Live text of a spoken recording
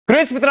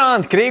Grüezi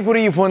miteinander,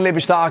 Gregory von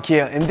Lebe Stark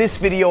here. In this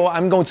video,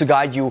 I'm going to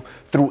guide you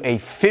through a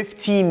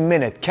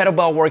 15-minute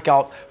kettlebell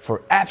workout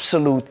for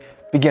absolute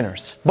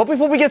beginners. But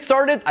before we get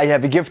started, I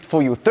have a gift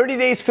for you. 30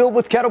 days filled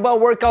with kettlebell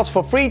workouts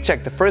for free.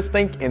 Check the first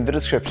link in the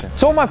description.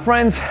 So my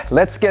friends,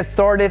 let's get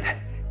started.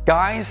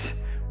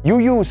 Guys, you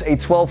use a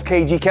 12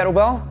 kg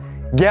kettlebell.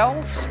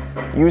 Gals,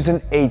 use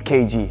an 8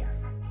 kg.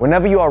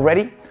 Whenever you are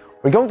ready,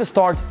 we're going to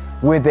start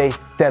with a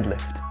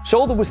deadlift.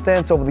 Shoulder width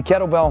stance over the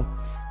kettlebell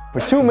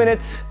for 2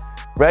 minutes.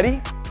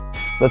 Ready?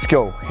 Let's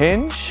go.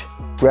 Hinge,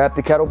 grab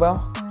the kettlebell,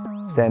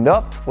 stand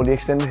up, fully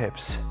extend the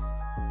hips.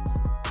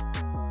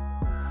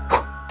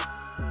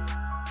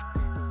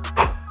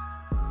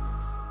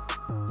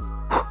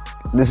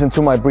 Listen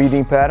to my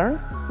breathing pattern.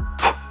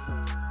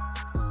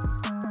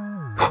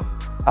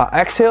 I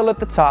exhale at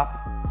the top,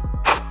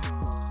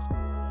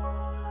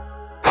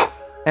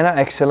 and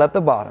I exhale at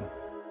the bottom.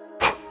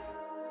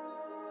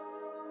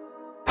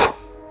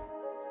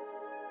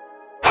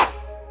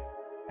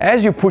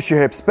 As you push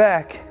your hips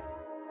back,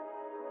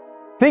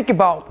 think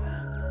about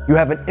you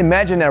have an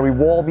imaginary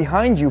wall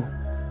behind you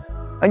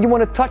and you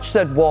want to touch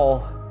that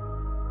wall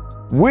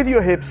with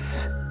your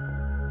hips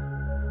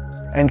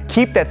and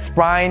keep that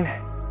spine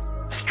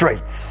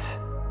straight.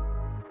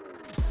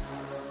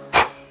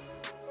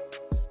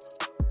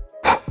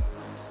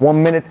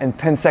 1 minute and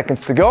 10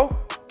 seconds to go.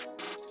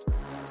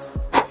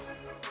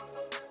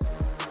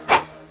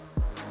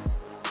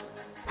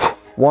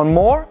 One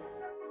more.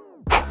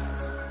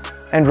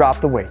 And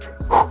drop the weight.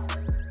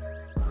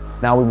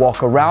 Now we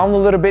walk around a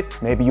little bit.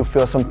 Maybe you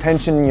feel some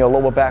tension in your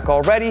lower back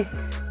already.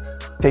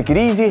 Take it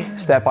easy,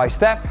 step by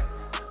step.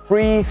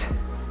 Breathe.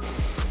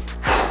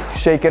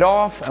 Shake it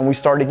off, and we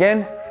start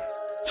again.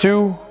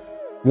 2,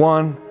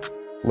 1,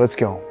 let's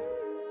go.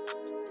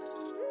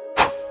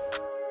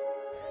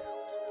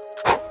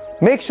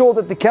 Make sure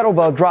that the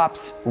kettlebell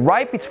drops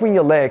right between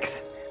your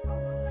legs.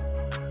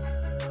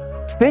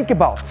 Think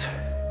about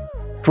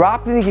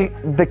dropping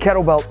the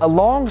kettlebell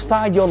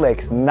alongside your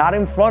legs, not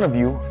in front of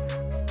you.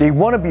 They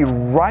want to be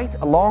right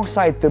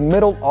alongside the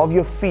middle of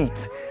your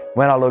feet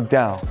when I look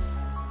down.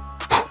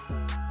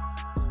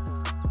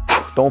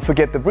 Don't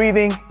forget the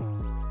breathing.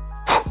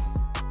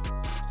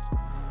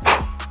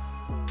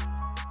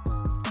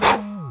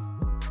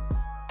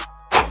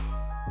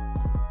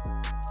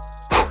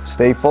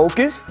 Stay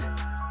focused.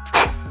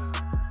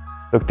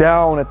 Look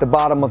down at the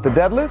bottom of the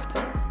deadlift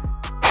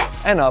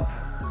and up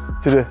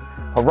to the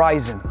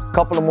horizon.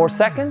 Couple of more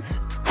seconds.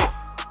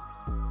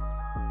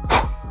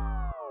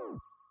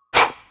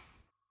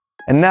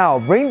 And now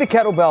bring the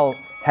kettlebell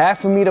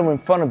half a meter in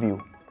front of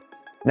you.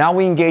 Now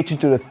we engage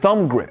into the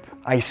thumb grip.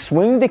 I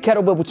swing the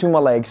kettlebell between my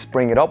legs,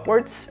 bring it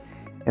upwards,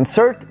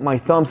 insert my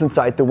thumbs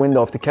inside the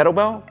window of the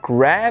kettlebell,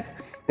 grab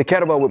the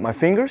kettlebell with my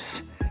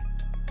fingers.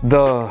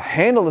 The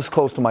handle is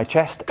close to my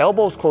chest,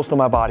 elbows close to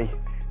my body.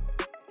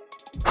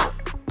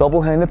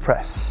 Double-handed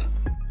press.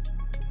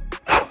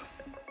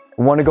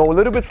 We want to go a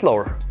little bit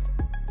slower.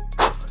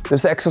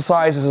 This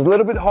exercise is a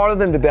little bit harder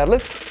than the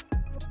deadlift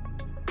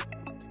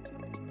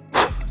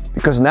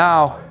because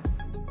now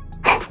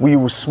we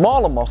use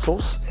smaller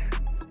muscles,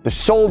 the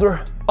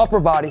shoulder, upper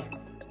body,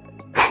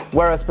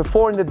 whereas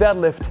before in the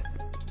deadlift,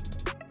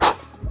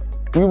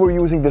 we were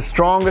using the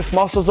strongest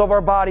muscles of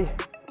our body,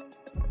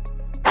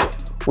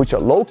 which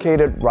are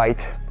located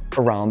right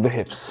around the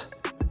hips.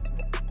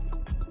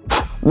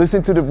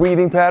 Listen to the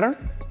breathing pattern.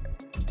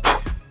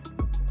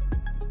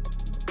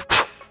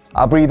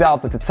 I breathe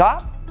out at the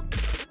top,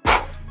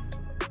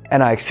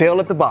 and I exhale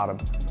at the bottom.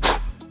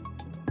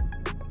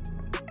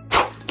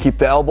 Keep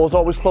the elbows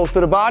always close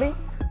to the body.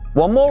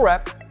 One more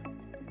rep.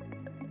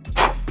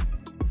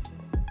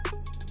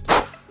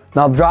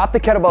 Now drop the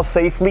kettlebell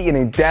safely in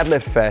a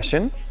deadlift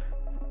fashion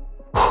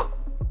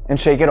and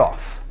shake it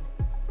off.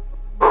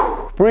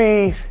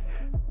 Breathe,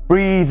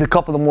 breathe a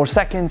couple of more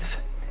seconds.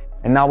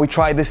 And now we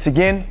try this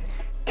again.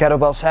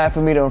 Kettlebell's half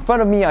a meter in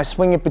front of me. I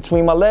swing it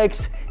between my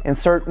legs,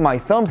 insert my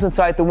thumbs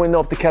inside the window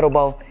of the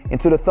kettlebell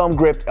into the thumb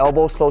grip,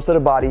 elbows close to the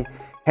body.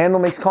 Handle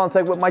makes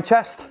contact with my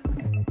chest.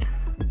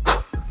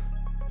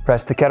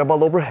 Press the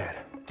kettlebell overhead.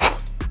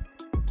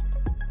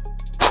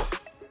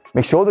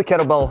 Make sure the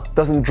kettlebell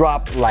doesn't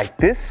drop like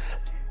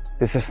this.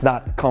 This is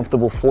not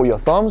comfortable for your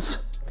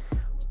thumbs.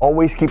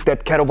 Always keep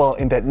that kettlebell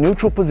in that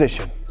neutral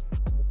position.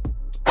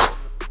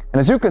 And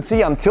as you can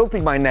see, I'm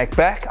tilting my neck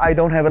back. I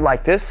don't have it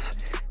like this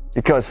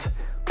because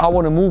I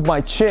want to move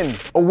my chin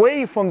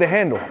away from the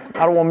handle.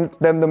 I don't want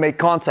them to make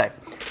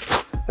contact.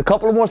 A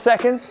couple of more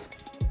seconds.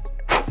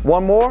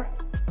 One more.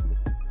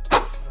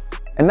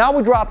 And now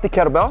we drop the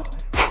kettlebell.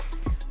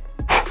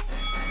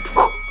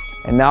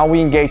 And now we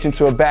engage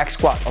into a back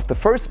squat of the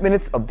first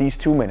minutes of these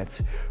 2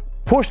 minutes.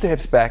 Push the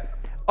hips back,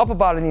 upper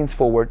body leans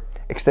forward,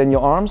 extend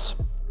your arms,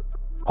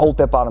 hold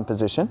that bottom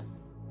position,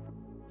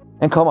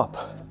 and come up.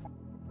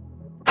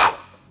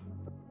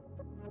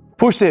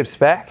 Push the hips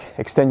back,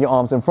 extend your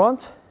arms in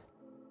front,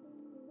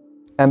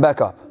 and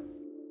back up.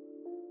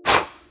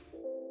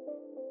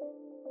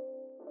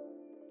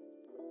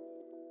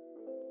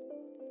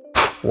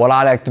 What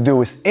I like to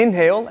do is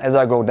inhale as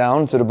I go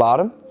down to the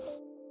bottom,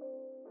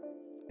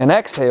 and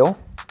exhale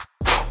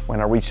when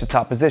I reach the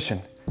top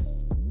position.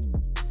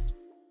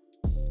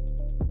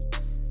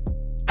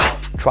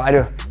 Try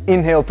to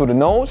inhale through the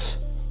nose.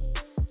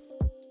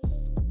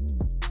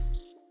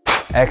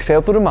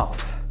 Exhale through the mouth.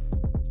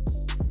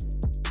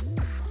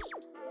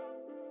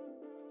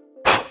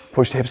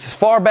 Push the hips as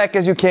far back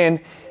as you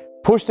can.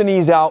 Push the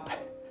knees out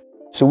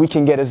so we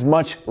can get as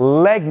much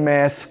leg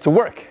mass to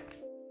work.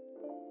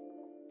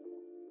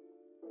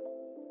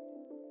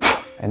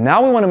 And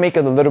now we want to make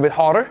it a little bit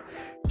harder.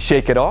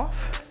 Shake it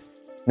off.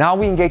 Now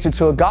we engage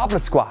into a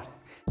goblet squat.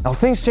 Now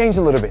things change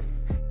a little bit.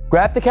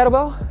 Grab the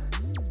kettlebell.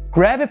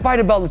 Grab it by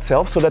the belt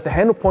itself so that the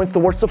handle points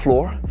towards the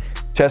floor.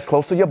 Chest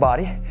close to your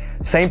body.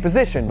 Same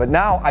position, but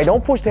now I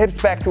don't push the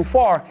hips back too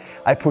far.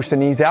 I push the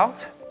knees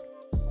out.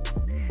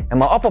 And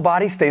my upper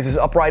body stays as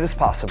upright as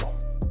possible.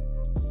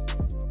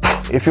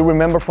 If you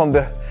remember from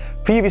the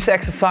previous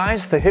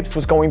exercise, the hips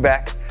was going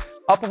back,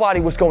 upper body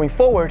was going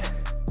forward.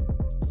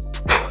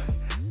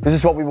 This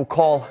is what we will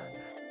call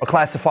or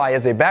classify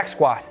as a back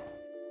squat.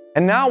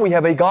 And now we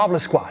have a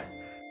goblet squat,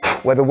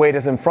 where the weight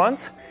is in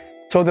front.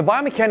 So the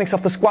biomechanics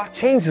of the squat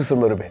changes a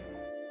little bit.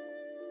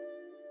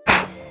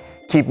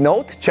 Keep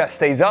note, chest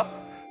stays up,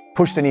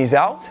 push the knees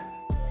out.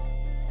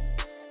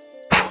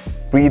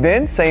 Breathe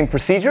in, same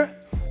procedure.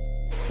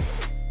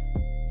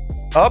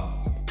 Up.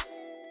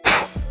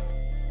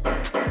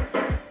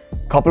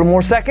 Couple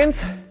more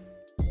seconds.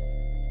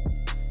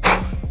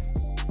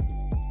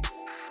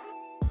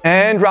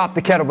 And drop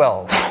the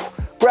kettlebell.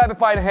 Grab it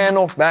by the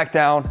handle, back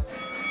down.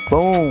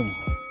 Boom.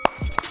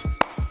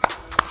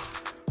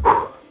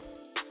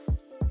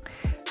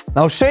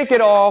 Now shake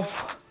it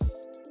off.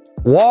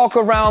 Walk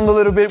around a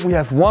little bit. We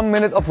have 1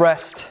 minute of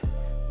rest.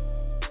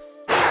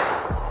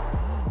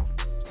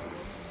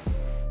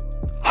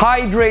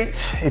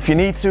 Hydrate if you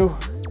need to.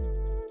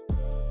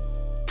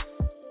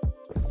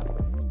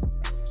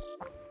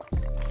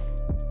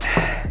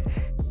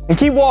 And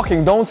keep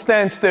walking, don't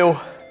stand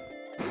still.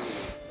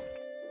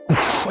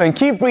 And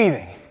keep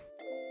breathing.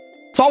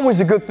 It's always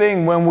a good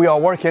thing when we are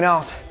working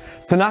out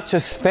to not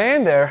just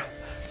stand there,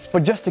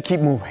 but just to keep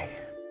moving.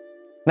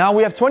 Now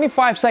we have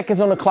 25 seconds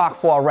on the clock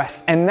for our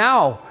rest. And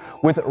now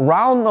with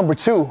round number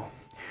 2,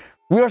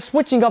 we are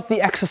switching up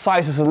the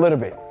exercises a little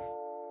bit.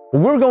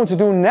 What we're going to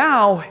do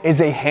now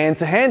is a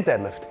hand-to-hand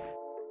deadlift.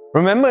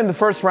 Remember in the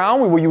first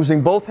round we were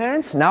using both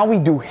hands, now we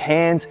do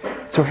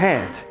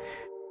hand-to-hand.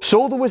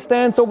 Shoulder width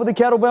stance over the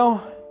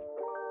kettlebell,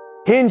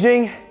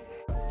 hinging,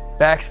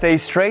 back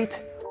stays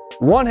straight,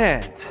 one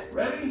hand.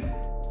 Ready?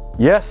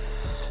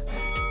 Yes.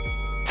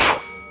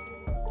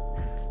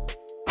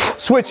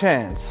 Switch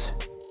hands.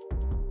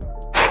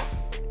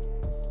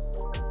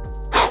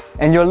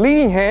 And your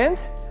leading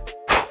hand,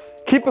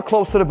 keep it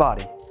close to the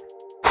body.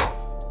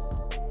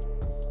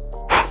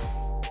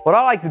 What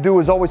I like to do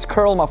is always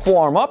curl my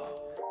forearm up.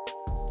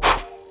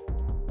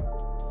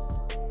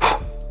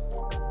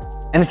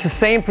 And it's the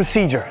same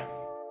procedure.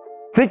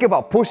 Think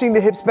about pushing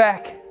the hips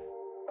back.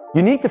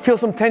 You need to feel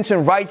some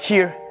tension right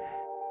here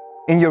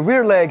in your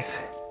rear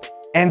legs,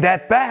 and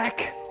that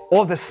back,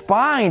 or the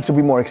spine to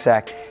be more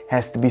exact,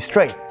 has to be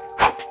straight.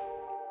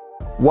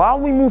 While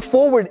we move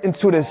forward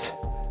into this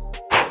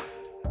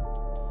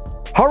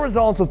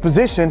horizontal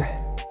position,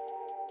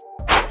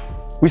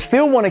 we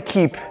still want to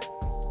keep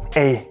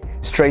a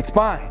straight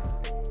spine.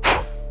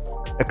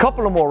 A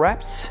couple of more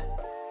reps.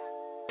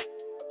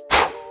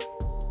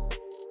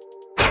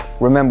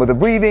 Remember the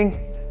breathing.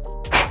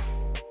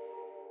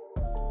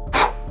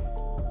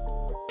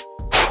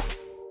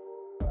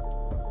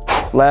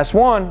 Last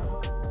one.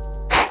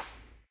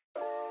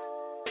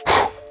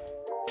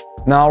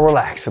 Now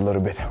relax a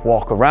little bit.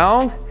 Walk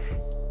around.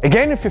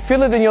 Again, if you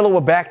feel it in your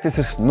lower back, this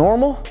is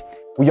normal.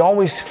 We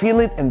always feel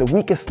it in the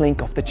weakest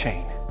link of the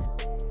chain.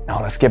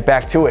 Now let's get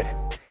back to it.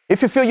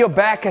 If you feel your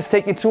back has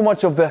taken too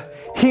much of the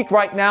heat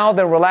right now,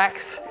 then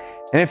relax.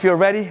 And if you're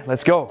ready,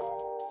 let's go.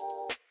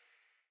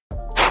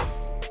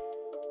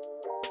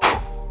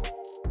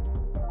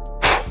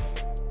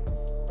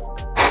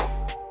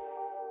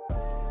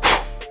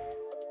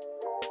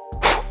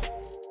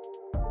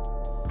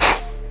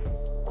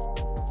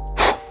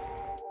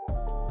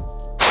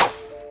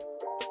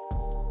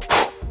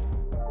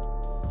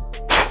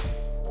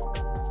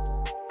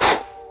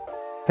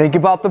 Think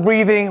about the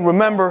breathing.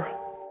 Remember,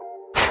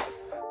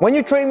 when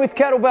you train with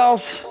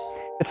kettlebells,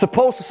 it's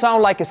supposed to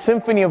sound like a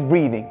symphony of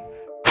breathing.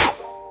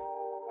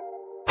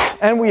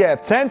 And we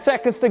have 10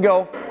 seconds to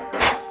go.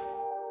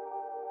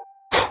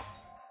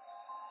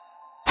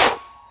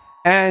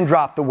 And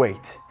drop the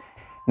weight.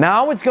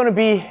 Now it's going to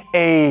be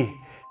a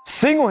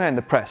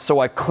single-handed press. So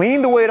I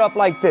clean the weight up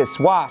like this.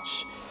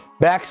 Watch.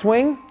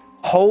 Backswing.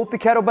 Hold the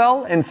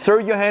kettlebell.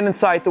 Insert your hand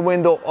inside the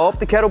window of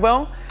the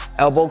kettlebell.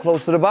 Elbow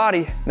close to the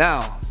body.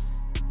 Now,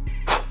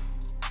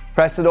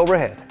 press it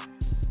overhead.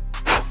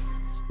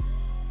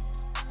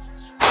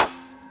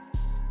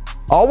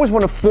 I always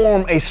want to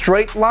form a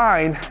straight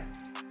line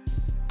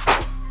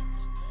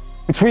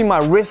between my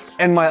wrist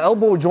and my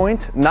elbow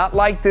joint, not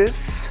like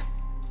this.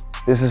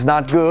 This is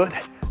not good.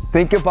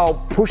 Think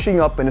about pushing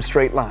up in a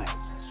straight line.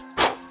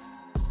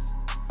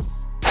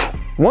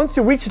 Once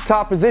you reach the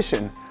top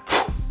position,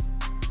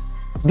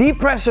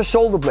 depress your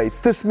shoulder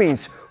blades. This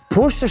means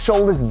push the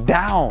shoulders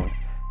down.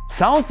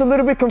 Sounds a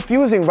little bit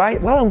confusing,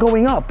 right? Well, I'm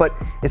going up, but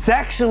it's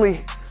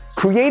actually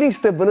creating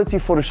stability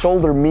for the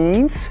shoulder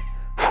means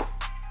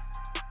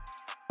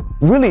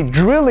really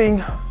drilling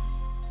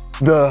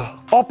the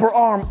upper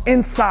arm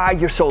inside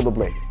your shoulder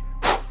blade.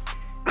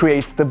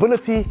 Create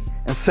stability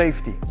and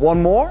safety.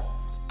 One more.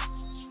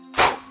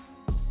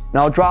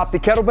 Now drop the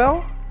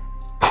kettlebell.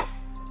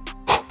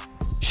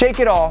 Shake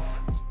it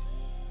off.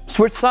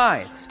 Switch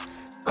sides.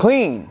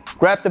 Clean.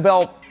 Grab the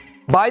belt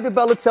by the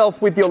bell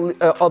itself with your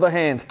other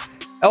hand.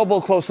 Elbow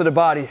close to the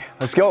body.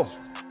 Let's go.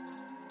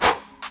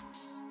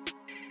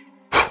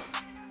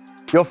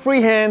 Your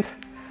free hand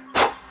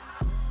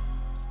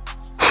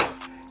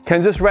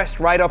can just rest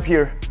right up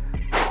here.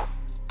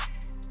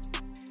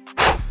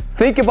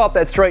 Think about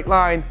that straight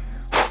line.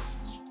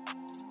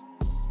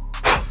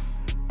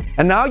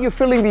 And now you're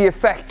feeling the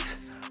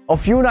effects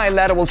of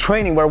unilateral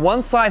training where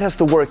one side has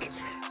to work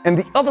and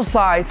the other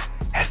side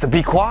has to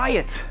be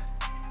quiet.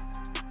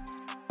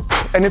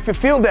 And if you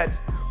feel that,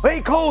 hey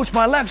coach,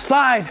 my left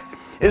side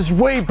is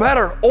way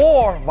better,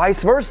 or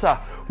vice versa,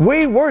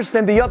 way worse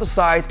than the other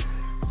side,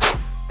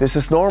 this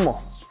is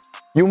normal.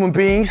 Human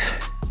beings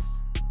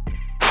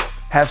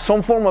have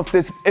some form of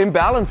these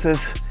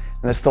imbalances,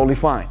 and that's totally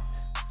fine.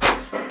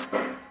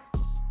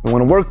 You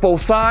want to work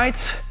both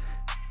sides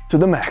to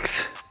the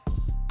max.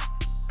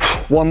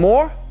 One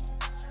more,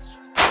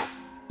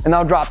 and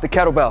now drop the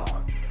kettlebell.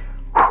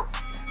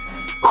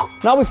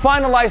 Now we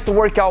finalize the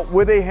workout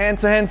with a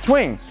hand-to-hand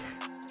swing.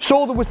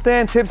 Shoulder width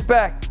stance, hips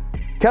back.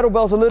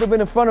 Kettlebell's a little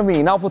bit in front of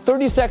me. Now for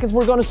 30 seconds,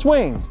 we're gonna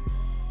swing.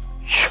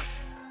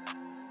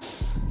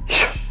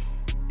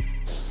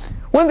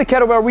 When the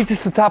kettlebell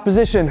reaches the top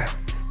position,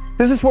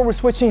 this is where we're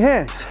switching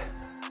hands.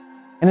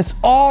 And it's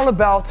all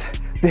about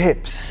the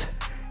hips.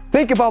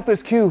 Think about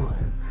this cue.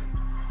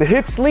 The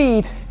hips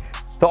lead,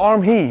 the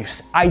arm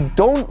heaves. I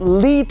don't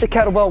lead the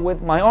kettlebell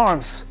with my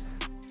arms.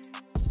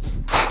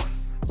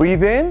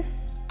 Breathe in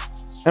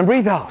and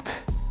breathe out.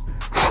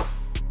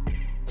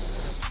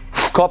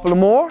 Couple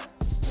more.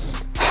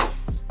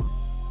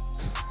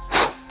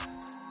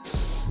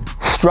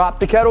 Drop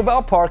the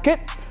kettlebell, park it,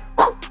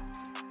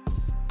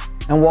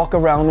 and walk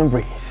around and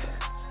breathe.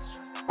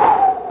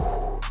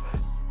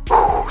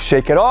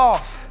 Shake it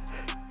off.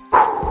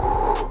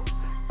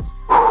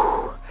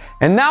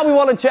 And now we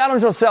want to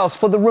challenge ourselves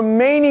for the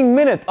remaining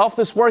minute of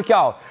this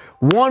workout.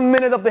 1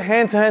 minute of the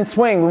hand-to-hand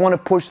swing we want to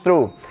push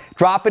through.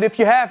 Drop it if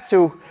you have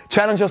to.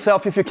 Challenge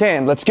yourself if you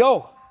can. Let's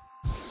go.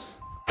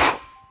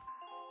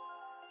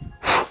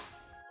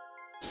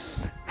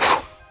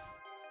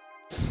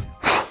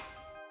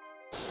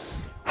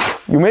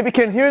 You maybe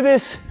can hear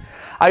this.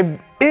 I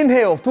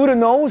inhale through the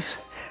nose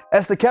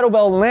as the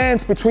kettlebell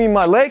lands between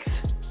my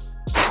legs.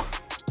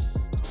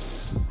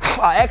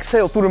 I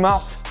exhale through the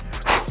mouth.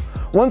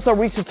 Once I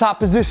reach the top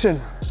position.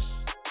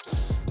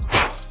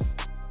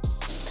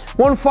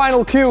 One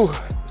final cue.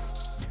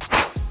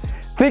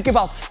 Think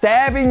about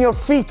stabbing your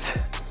feet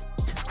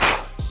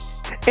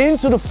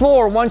into the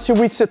floor once you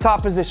reach the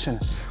top position,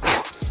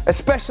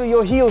 especially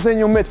your heels and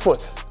your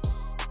midfoot.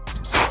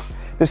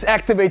 This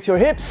activates your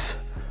hips,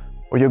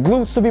 or your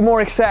glutes to be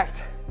more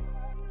exact.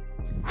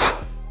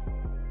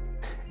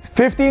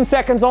 15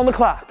 seconds on the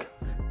clock.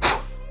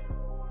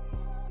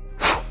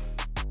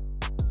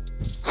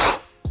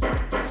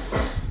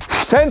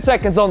 Ten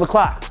seconds on the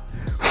clock.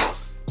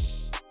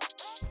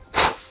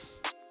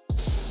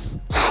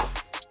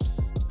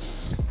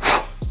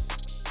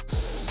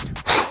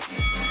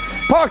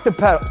 Park the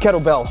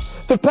kettlebell,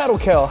 the pedal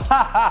kill.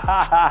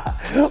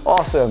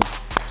 Awesome,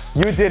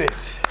 you did it.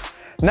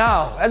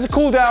 Now, as a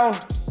cool down,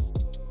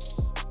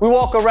 we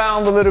walk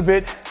around a little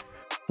bit,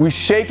 we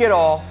shake it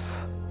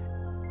off.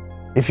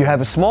 If you have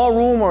a small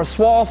room or a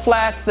small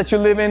flat that you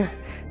live in,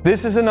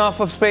 this is enough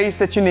of space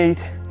that you need.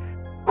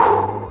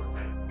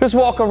 Just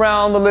walk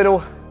around a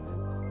little,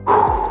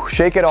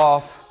 shake it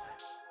off.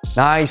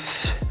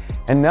 Nice.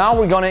 And now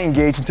we're gonna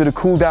engage into the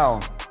cool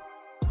down.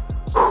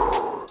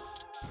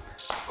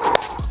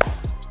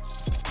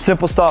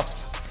 Simple stuff.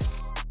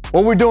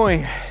 What we're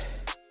doing,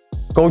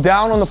 go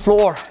down on the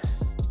floor.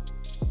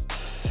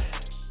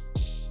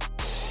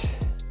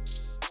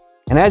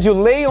 And as you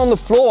lay on the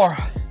floor,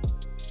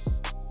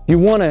 you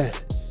wanna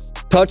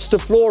touch the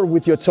floor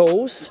with your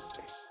toes.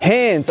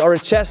 Hands are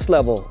at chest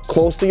level,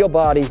 close to your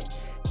body.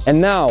 And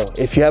now,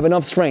 if you have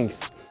enough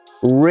strength,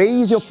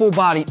 raise your full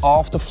body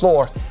off the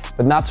floor,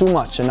 but not too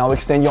much. And now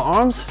extend your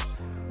arms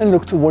and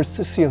look towards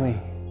the ceiling.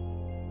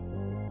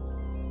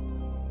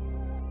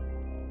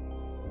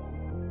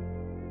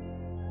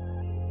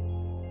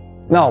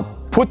 Now,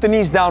 put the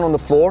knees down on the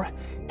floor,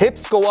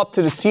 hips go up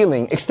to the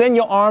ceiling, extend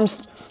your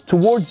arms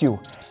towards you.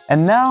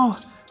 And now,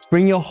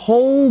 bring your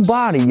whole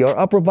body, your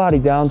upper body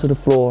down to the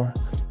floor.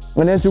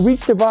 And as you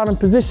reach the bottom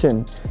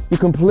position, you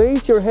can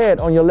place your head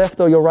on your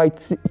left or your right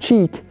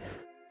cheek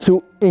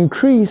to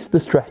increase the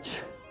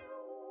stretch.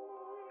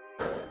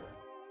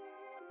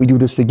 We do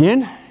this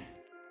again.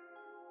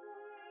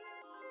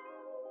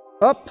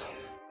 Up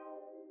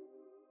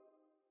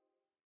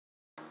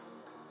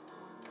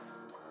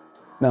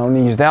Now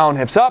knees down,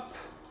 hips up.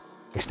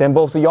 Extend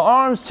both of your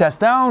arms, chest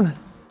down.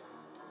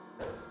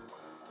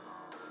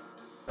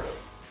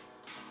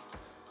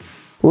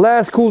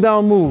 Last cool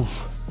down move.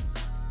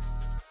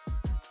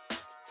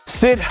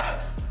 Sit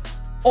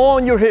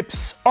on your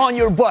hips, on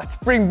your butt.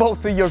 Bring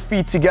both of your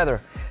feet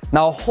together.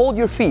 Now hold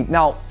your feet.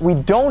 Now we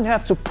don't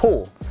have to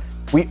pull.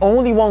 We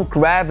only want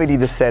gravity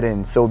to set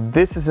in, so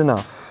this is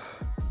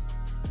enough.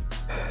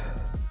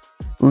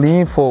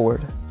 Lean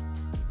forward.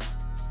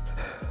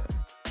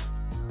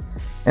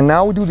 And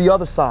now we do the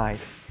other side.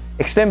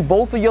 Extend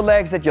both of your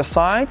legs at your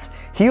sides.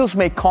 Heels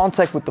make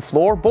contact with the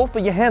floor. Both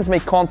of your hands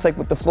make contact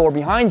with the floor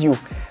behind you.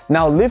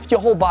 Now lift your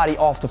whole body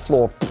off the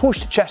floor.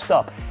 Push the chest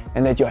up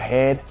and let your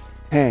head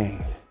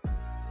hang.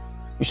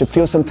 You should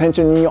feel some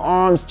tension in your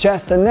arms,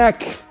 chest, and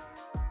neck.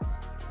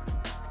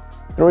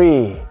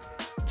 3,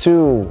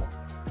 2,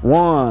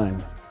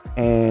 1,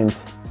 and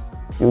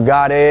you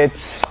got it.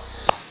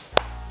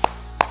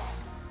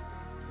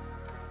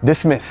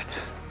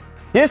 Dismissed.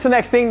 Here's the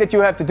next thing that you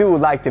have to do.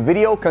 Like the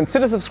video,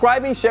 consider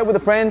subscribing, share with a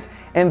friend,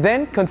 and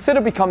then consider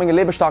becoming a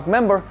Lebe stock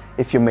member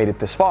if you made it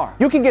this far.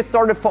 You can get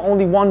started for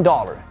only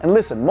 $1. And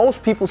listen,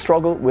 most people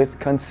struggle with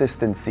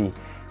consistency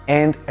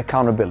and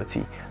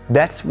accountability.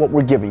 That's what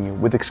we're giving you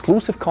with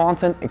exclusive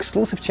content,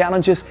 exclusive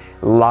challenges,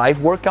 live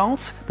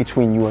workouts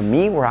between you and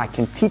me where I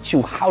can teach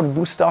you how to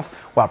do stuff,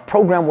 where I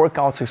program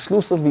workouts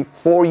exclusively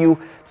for you.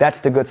 That's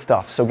the good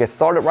stuff. So get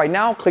started right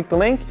now, click the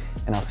link,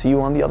 and I'll see you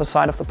on the other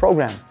side of the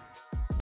program.